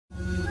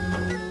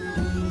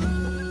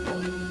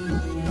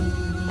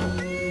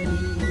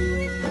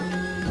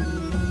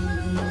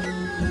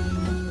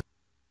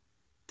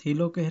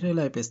Thilo Kehrer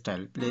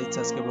lifestyle. Please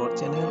subscribe our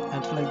channel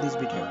and like this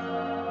video.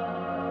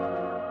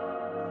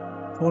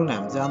 Full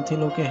name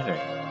Thilo Kehrer.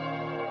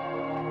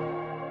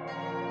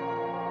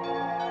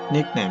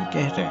 Nickname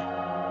Kehrer.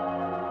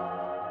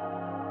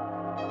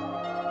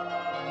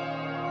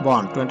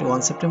 Born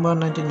 21 September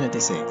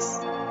 1996.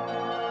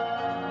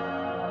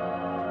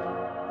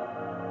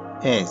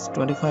 Age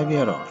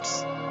 25-year-olds.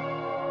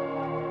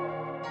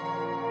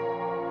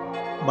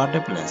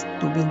 Birthday place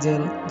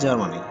Tübingen,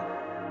 Germany.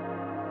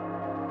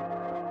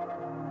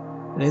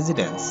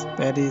 Residence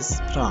Paris,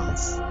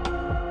 France.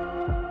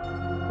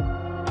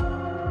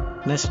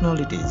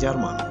 Nationality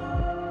German.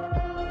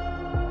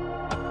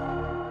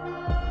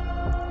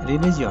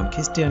 Religion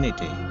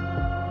Christianity.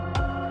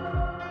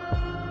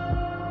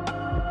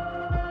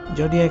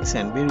 Zodiac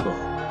sign Virgo.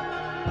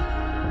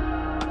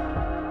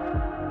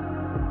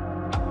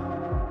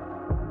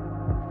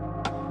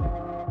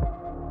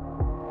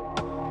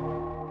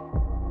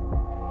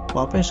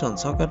 Profession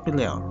soccer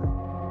player.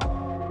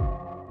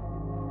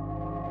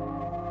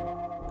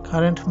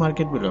 Current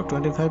market value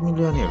 25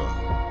 million euro.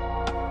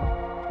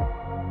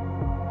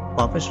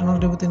 Professional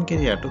debut in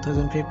career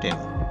 2015.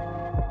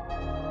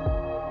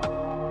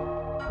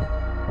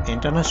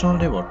 International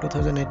debut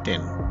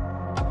 2018.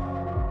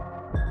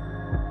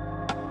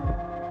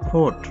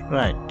 Foot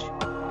right.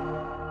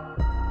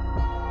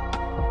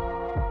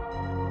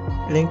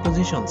 Playing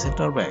position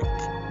center back.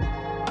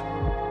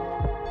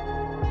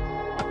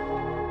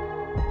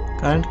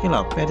 Current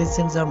club Paris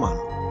Saint-Germain.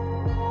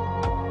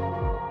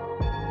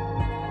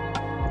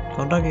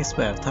 Contract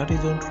expire 30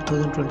 June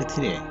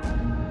 2023.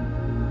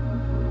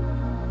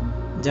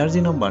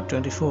 Jersey number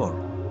 24.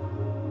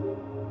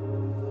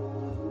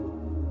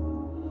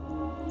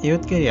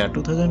 Youth career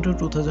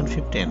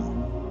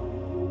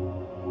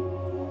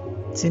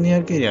 2002-2015.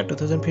 Senior career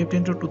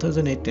 2015 to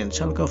 2018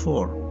 Schalke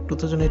 4,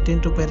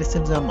 2018 to Paris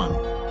Saint-Germain.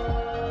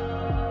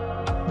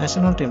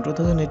 National team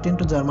 2018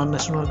 to German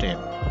national team.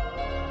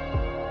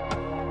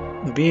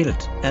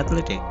 Build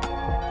athletic.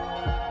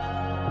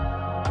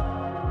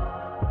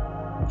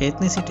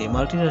 Ethnicity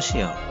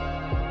multiracial.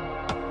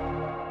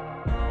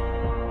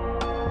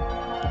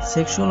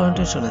 Sexual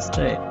orientation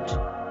straight.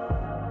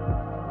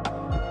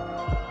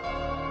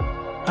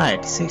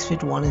 Height 6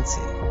 feet 1 inch.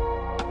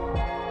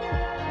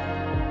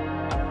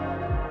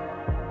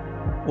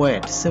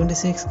 Weight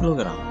 76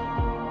 kg.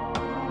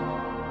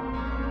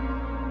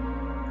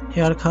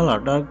 Hair color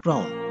dark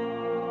brown.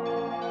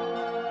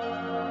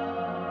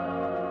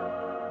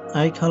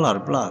 Eye color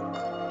black.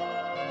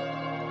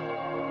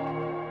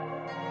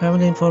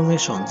 Family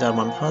information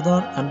German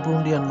father and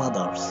Burundian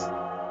mothers.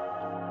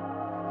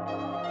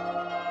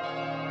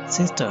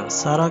 Sister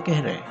Sarah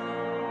Kehrer.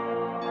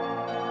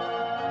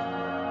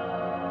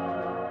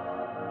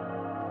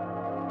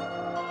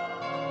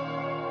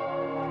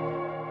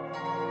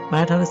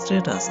 Marital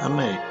status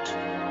unmarried.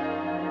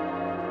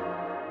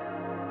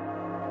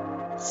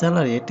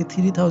 Salary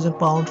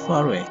 £83,000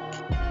 per week.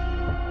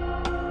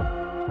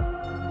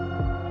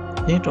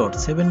 Net worth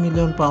 £7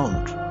 million.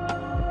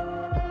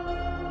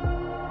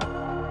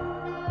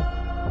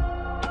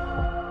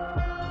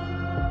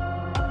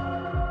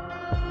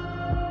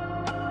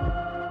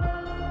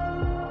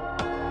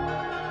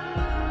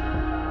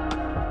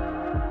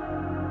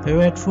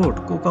 Favorite food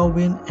cocoa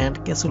bean and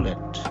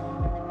cassoulet.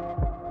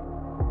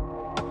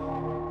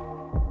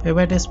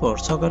 Favorite sport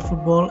soccer,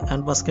 football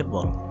and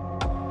basketball.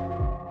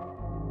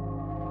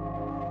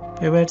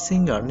 Favorite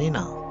singer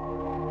Nina.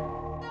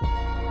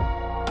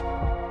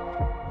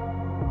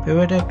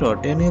 Favorite actor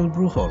Daniel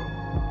Bruhl.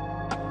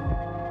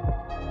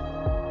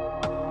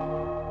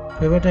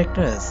 Favorite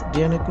actress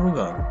Diane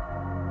Kruger.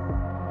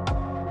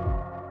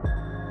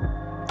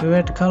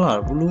 Favorite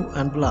color blue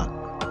and black.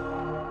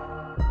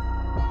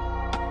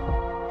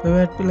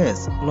 Favorite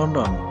place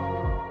London.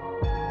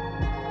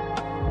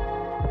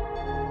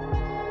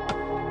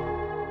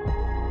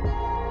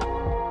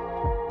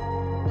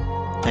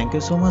 Thank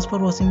you so much for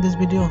watching this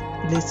video.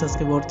 Please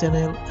subscribe our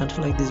channel and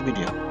like this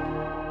video.